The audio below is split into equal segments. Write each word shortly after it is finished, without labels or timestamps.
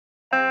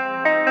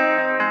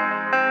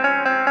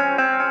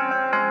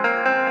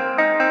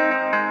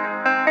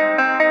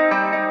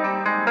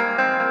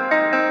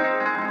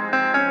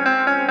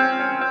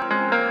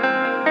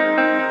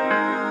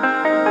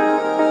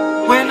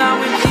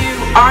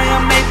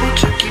able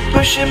to keep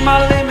pushing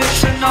my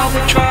limits, and all the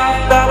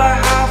drive that I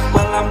have,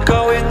 well, I'm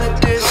going the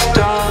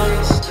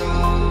distance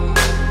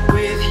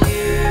with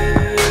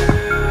you.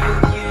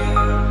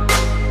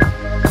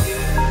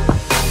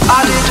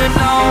 I didn't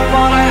know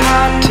what I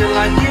had till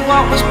I knew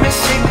what was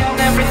missing, and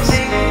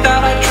everything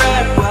that I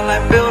dread, well, I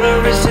built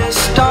a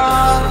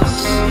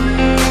resistance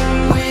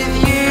with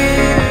you.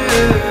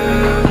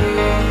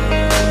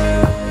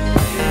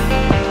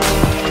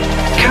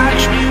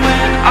 Catch me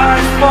when I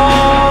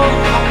fall,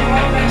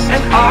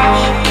 and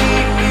I'll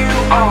keep you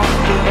on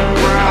the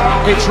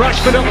ground. It's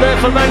Rashford up there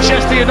for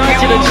Manchester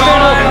United, and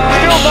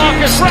still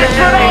Marcus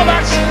Rashford. Oh,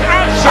 that's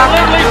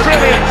absolutely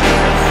brilliant.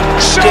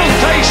 So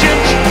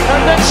patient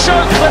and then so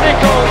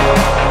clinical.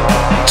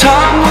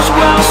 Time was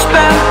well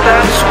spent,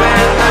 that's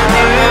when I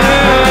knew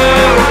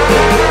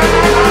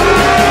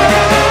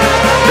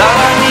that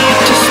I need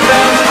to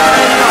spend my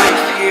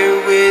life here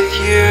with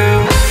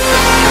you.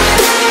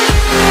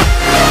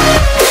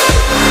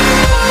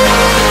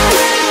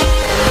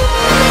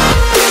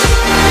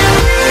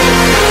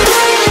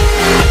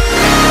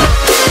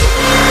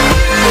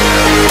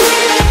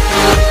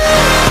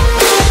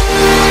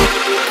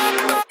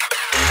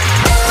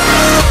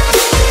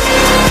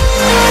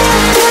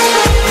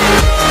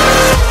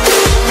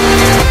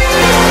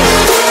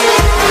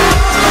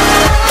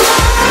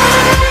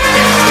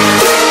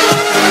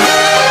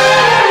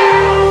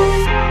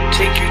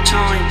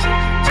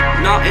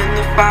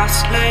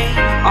 Fast lane,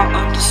 I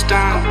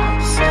understand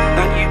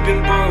that you've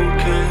been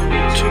broken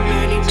too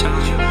many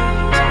times,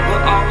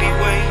 but I'll be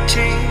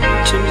waiting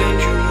to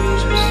mend your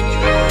wounds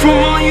from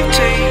all you've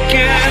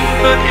taken.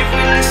 But if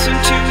we listen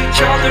to each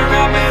other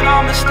and made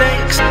our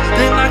mistakes,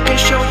 then I can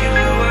show you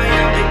who I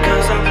am,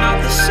 because I'm not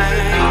the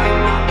same.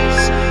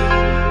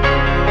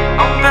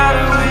 I'm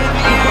better with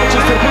you.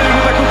 Manchester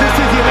podjął taką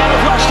decyzję, ale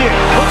właśnie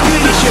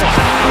odmieni się.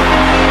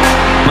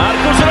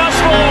 Marcus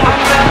Rashford!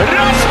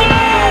 Rashford!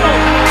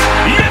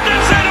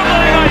 1-0 dla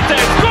United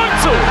w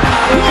końcu!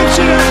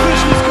 Łączy raz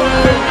wyszli z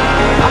kątu.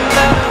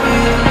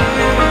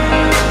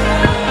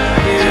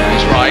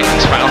 He's right,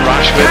 he's found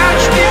Rashford.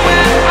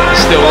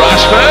 Still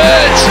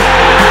Rashford!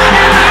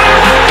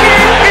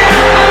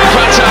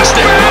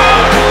 Fantastic!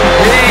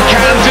 He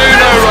can do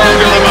no wrong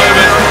at the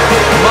moment.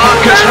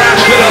 Marcus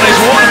Rashford on his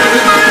one.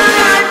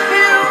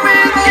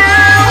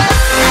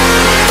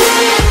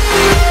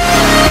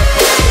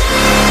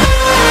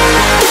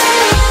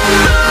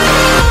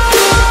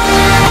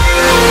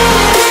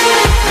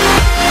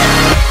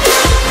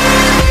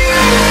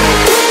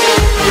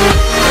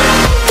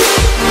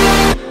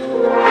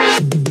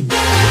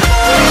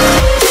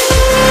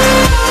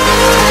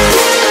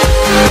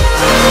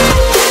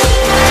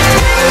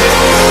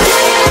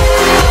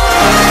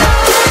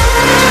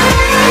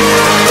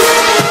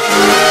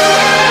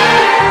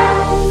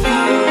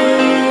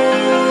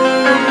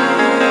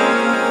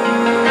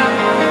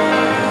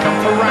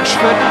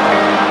 Rashford.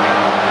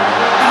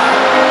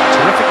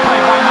 Terrific play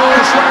by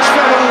Marcus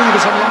Rashford. Oh, he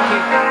was unlucky.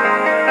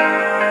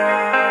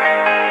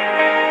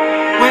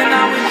 When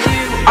I'm with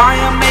you, I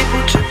am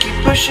able to keep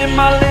pushing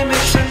my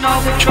limits, and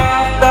all the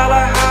drive that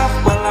I have,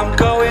 well, I'm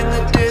going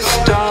the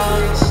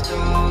distance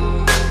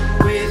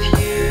with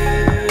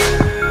you.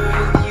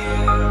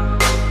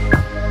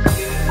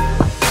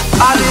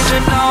 I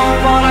didn't know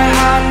what I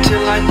had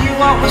till I knew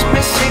what was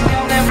missing,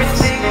 and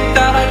everything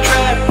that I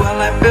dread, well,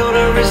 I built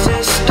a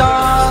resistance.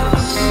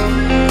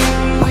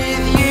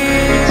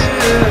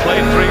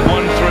 Played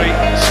 3-1-3,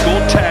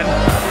 scored 10.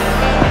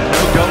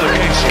 No goal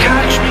against him.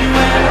 Catch me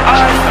when I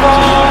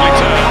fall, Lovely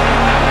turn.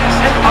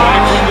 and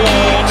Running from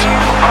Ward.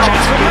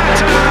 Chance for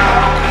Mata.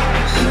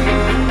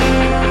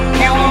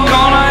 you were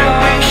gone, I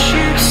wish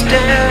you'd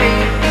stay.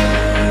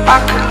 I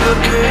could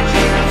look at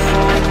you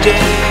for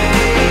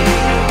days.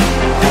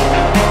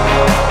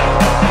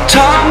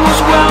 Time was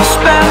well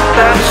spent,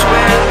 that's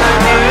when I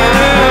knew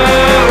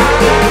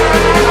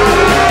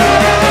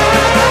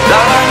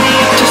that I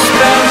need to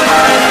spend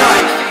my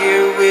life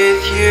here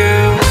with you.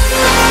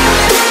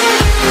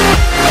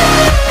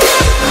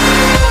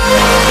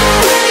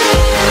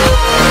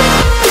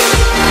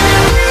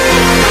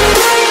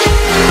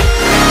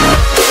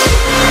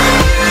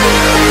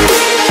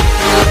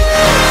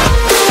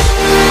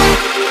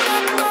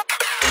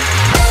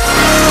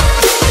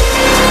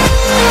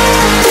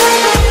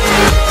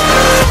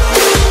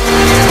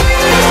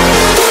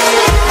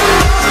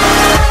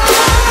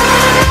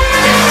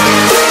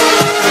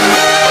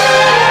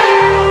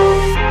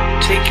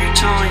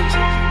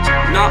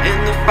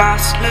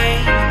 Fast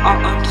lane, I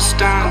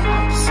understand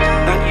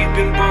that you've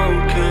been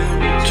broken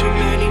too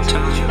many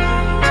times,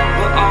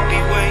 but I'll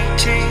be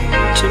waiting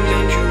to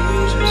mend your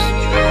wounds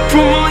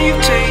from all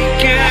you've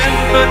taken.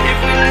 But if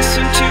we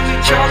listen to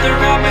each other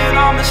and made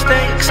our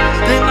mistakes,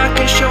 then I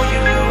can show you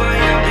who I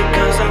am,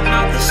 because I'm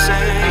not the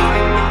same.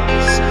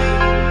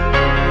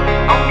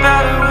 I'm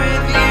better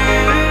with you.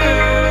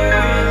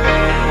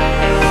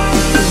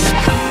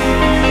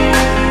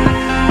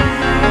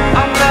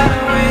 I'm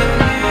better with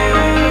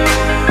you.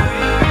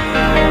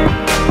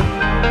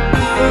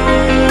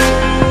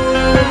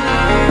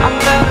 I'm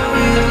better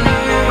with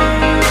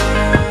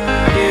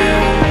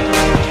you.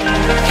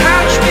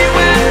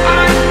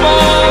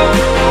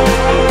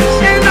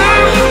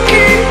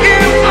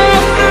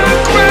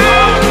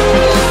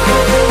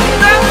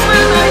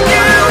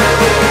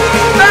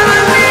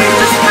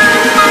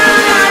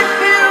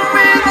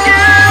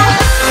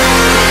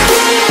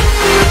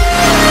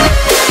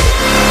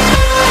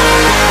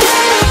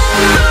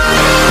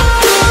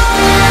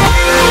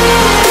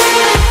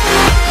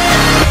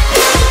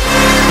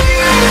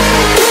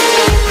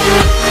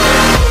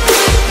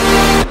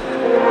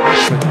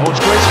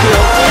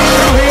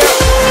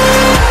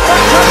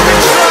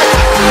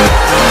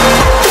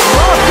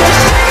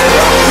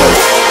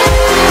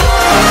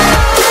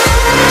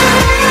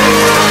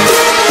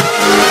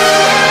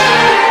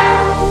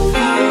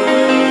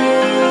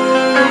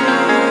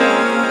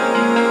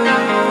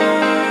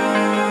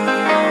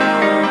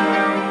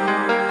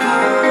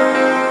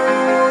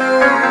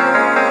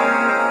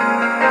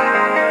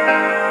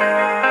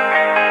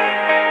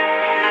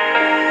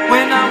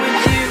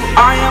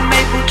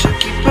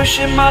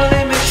 pushing my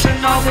limits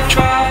and all the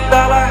drive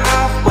that I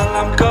have. Well,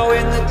 I'm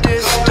going the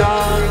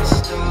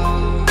distance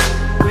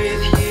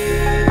with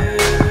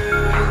you.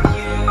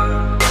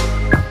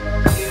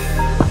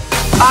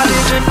 I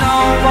didn't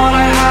know what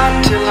I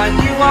had till I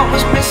knew what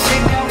was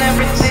missing, and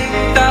everything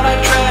that I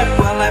dread,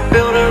 well, I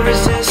built a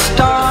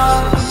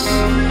resistance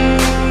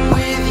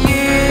with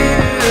you.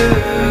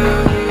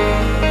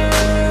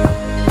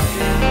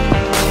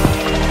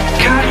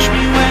 Catch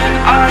me when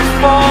I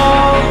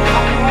fall,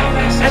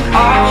 and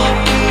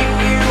I'll keep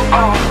you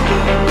on the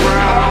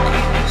ground.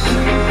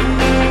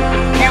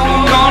 You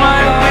were gone,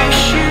 I wish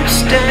you'd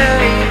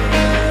stay.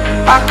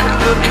 I could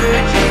look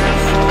at you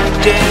for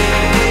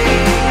days.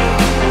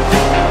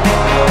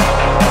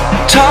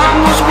 Time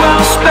was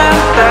well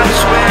spent,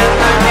 that's when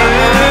I knew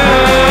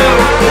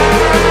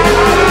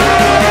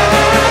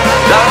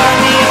that I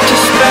need to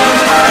spend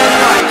my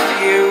life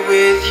here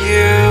with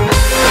you.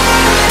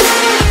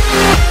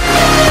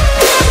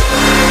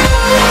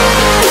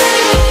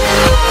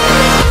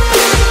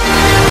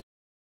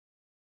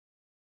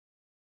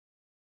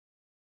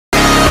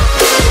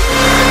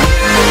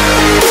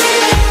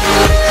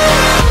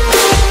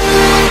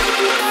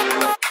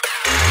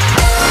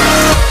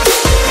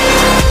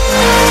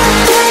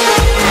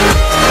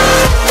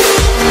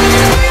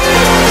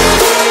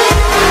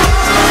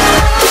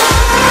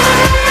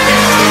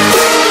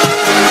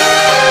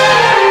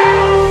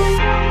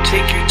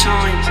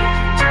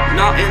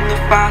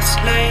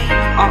 Fast lane,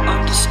 I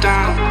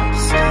understand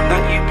that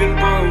you've been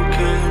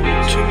broken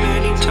too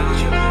many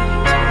times,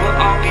 but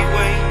I'll be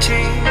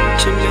waiting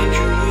to mend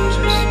your wounds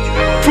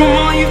from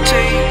all you've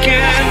taken.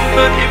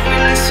 But if we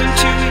listen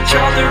to each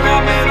other,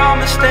 I made our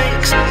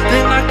mistakes,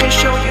 then I can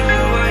show you